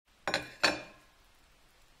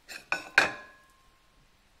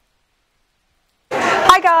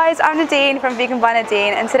guys, I'm Nadine from Vegan by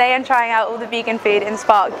Nadine, and today I'm trying out all the vegan food in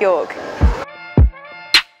Spark, York.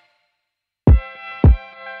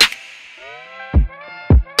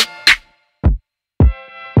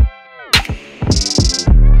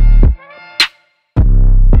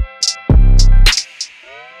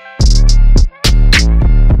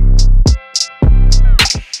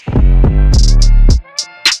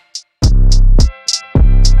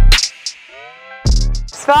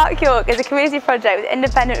 Spark York is a community project with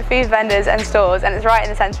independent food vendors and stores, and it's right in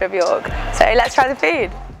the centre of York. So let's try the food.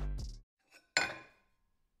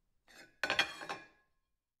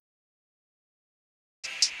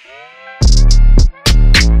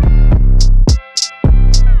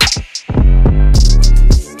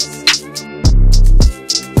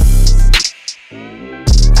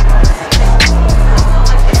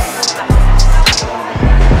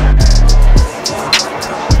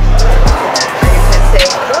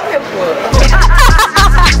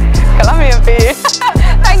 Colombian food.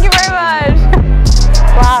 Thank you very much.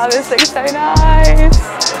 Wow, this looks so nice.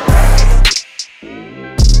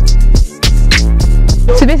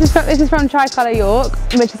 So this is from Tricolor York,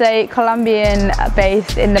 which is a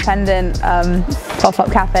Colombian-based independent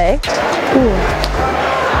pop-up cafe. Ooh.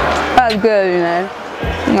 That's good, you know.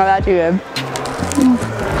 Not that too good.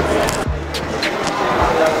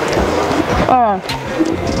 Oh.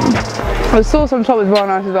 The sauce on top is well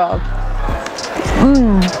nice as well.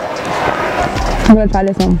 I'm gonna try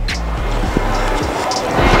this one.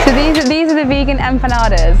 So these are the vegan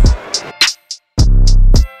empanadas.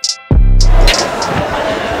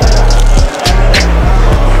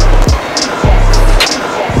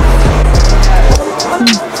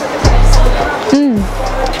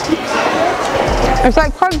 It's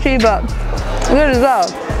like crunchy but good as well.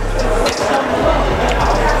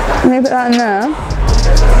 Let me put that in there.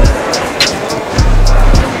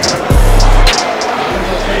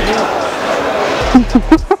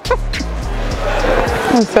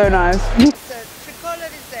 That's so nice. So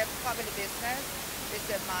Tricolor is a family business.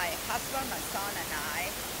 It's my husband, my son and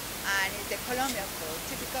I, and it's a Colombian food,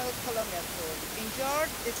 typical Colombian food. In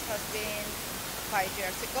Georgia, this has been 5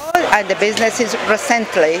 years ago, and the business is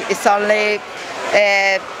recently. It's only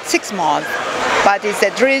 6 months, but it's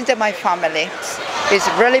a dream of my family. It's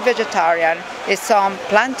really vegetarian. It's some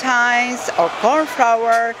plantains or corn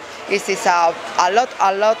flour. It is a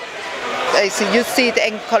lot. As you see it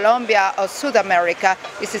in Colombia or South America,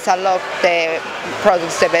 this is a lot of the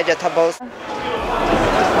products, the vegetables.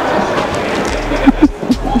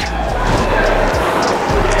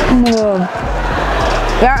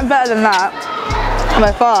 They aren't better than that,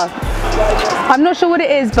 by far. I'm not sure what it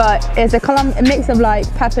is, but it's a mix of like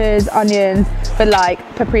peppers, onions, with like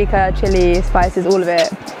paprika, chili, spices, all of it.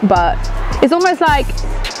 But it's almost like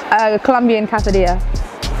a Colombian quesadilla.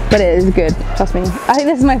 But it is good, trust me. I think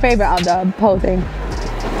this is my favourite out of the whole thing.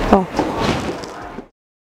 Oh.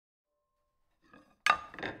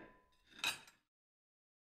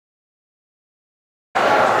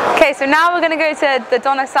 Okay, so now we're going to go to the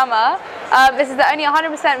Döner Summer. This is the only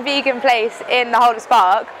 100% vegan place in the whole of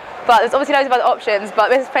Spark. But there's obviously loads of other options, but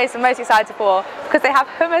this place I'm most excited for because they have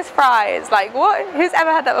hummus fries. Like what? Who's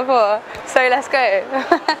ever had that before? So let's go.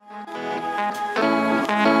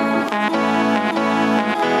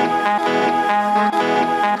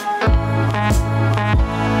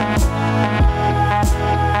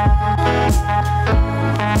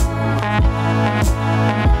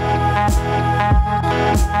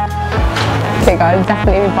 Okay guys,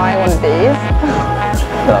 definitely be buying one of these.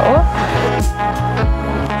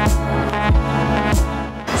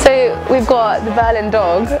 So we've got the Berlin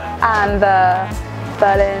dog and the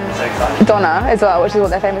Berlin Döner as well, which is what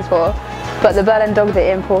they're famous for. But the Berlin dog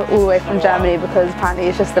they import all the way from Germany because apparently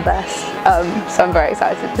it's just the best. So I'm very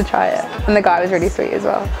excited to try it. And the guy was really sweet as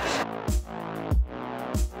well.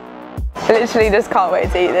 I literally just can't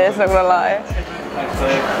wait to eat this, not gonna lie.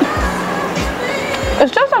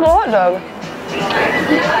 It's just like a hot dog.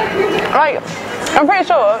 Like, I'm pretty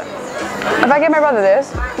sure if I give my brother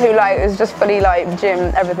this, who like is just fully like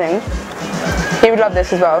gym everything, he would love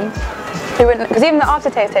this as well. He wouldn't, because even the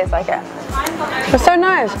aftertaste tastes like it. It's so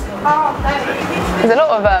nice. There's a lot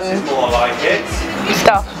of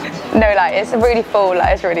stuff. No, like it's really full.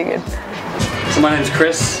 Like it's really good. So my name's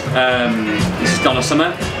Chris. This is Döner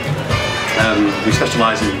Summer. We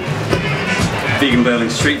specialise in vegan Berlin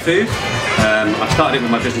street food. I started it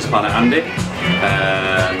with my business partner Andy.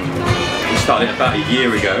 We started it about a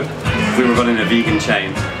year ago. We were running a vegan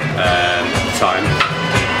chain at the time,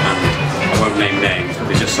 and I won't name names, but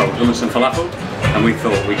they just sold hummus and falafel, and we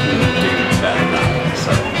thought we can do better than that.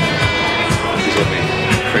 So this is what we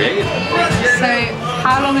created. So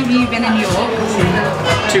how long long have you been in York?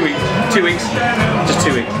 2 weeks. 2 weeks. Just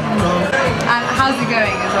 2 weeks. And how's it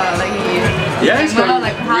going as well? Like, yeah, it's going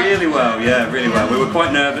like, really well. Yeah, really well. We were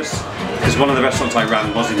quite nervous because one of the restaurants I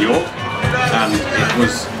ran was in York, and it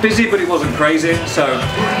was busy, but it wasn't crazy. So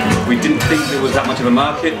we didn't think there was that much of a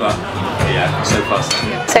market, but yeah, so far so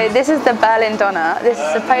good. So this is the Berlin Döner. This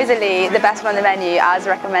is supposedly the best one on the menu, as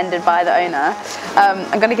recommended by the owner.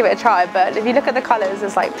 I'm gonna give it a try, but if you look at the colours,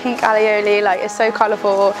 it's like pink alioli, like it's so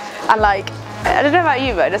colourful, and like, I don't know about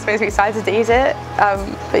you, but it just makes me excited to eat it.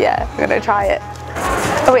 But yeah, I'm gonna try it.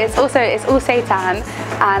 Oh, it's all seitan,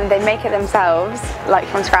 and they make it themselves, like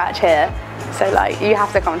from scratch here. So like, you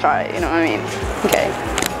have to come try it, you know what I mean? Okay.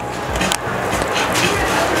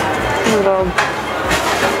 Oh my god.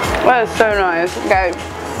 That is so nice. Okay,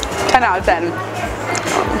 10 out of 10.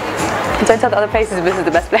 Don't tell the other places if this is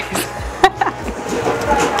the best place.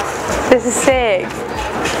 This is sick.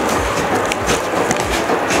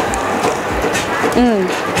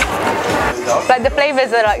 Like the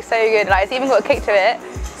flavours are like so good. Like it's even got a kick to it.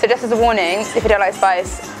 So just as a warning, if you don't like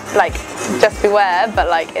spice, like just beware. But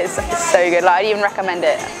like it's so good. Like I'd even recommend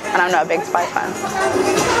it. And I'm not a big spice fan.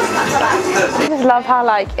 I just love how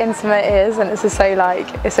like intimate it is, and it's just so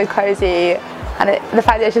like it's so cozy. And the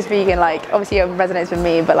fact that it's just vegan, like obviously it resonates with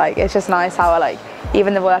me. But like it's just nice how like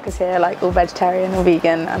even the workers here like all vegetarian or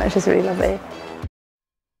vegan, and it's just really lovely.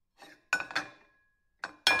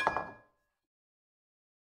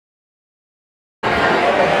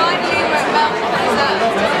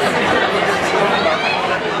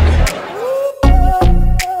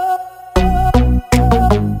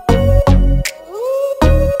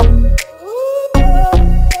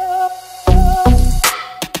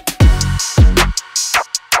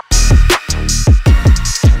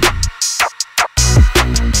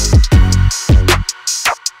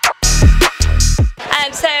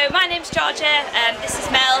 This is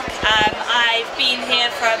Milk. I've been here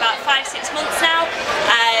for about 5-6 months now.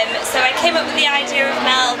 So I came up with the idea of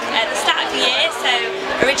Milk at the start of the year. So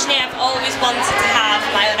originally I've always wanted to have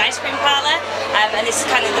my own ice cream parlour, and this is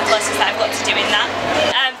kind of the closest that I've got to doing that.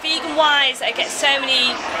 Vegan wise, I get so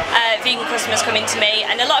many vegan customers coming to me,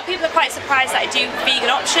 and a lot of people are quite surprised that I do vegan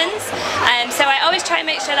options. So I always try and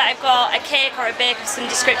make sure that I've got a cake or a bake of some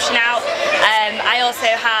description out. I also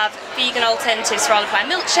have vegan alternatives for all of my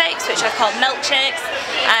milkshakes, which I've called milkshakes,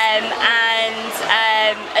 and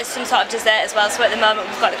as some sort of dessert as well. So at the moment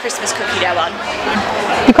we've got the Christmas cookie dough on.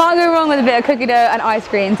 You can't go wrong with a bit of cookie dough and ice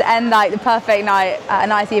cream to end like the perfect night, a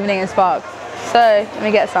nice evening in Sparks. So let me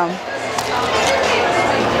get some.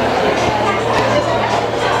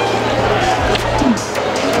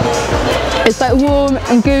 It's like warm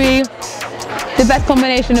and gooey, the best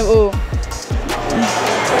combination of all.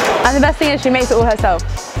 And the best thing is she makes it all herself.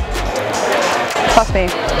 Trust me.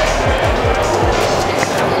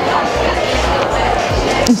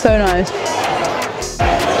 It's so nice.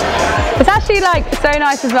 It's actually like so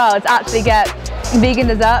nice as well to actually get vegan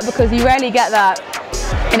dessert, because you rarely get that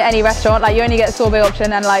in any restaurant. Like you only get sorbet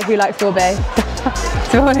option, and like who likes sorbet?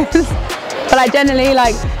 To be honest. But like generally,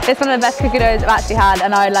 like it's one of the best cookie doughs I've actually had,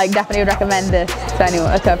 and I like definitely would recommend this to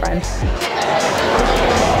anyone, to a friend.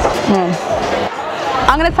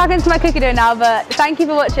 I'm gonna tuck into my cookie dough now, but thank you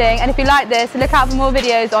for watching, and if you like this, look out for more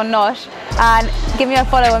videos on Nosh, and give me a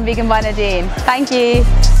follow on Vegan by Nadine. Thank you.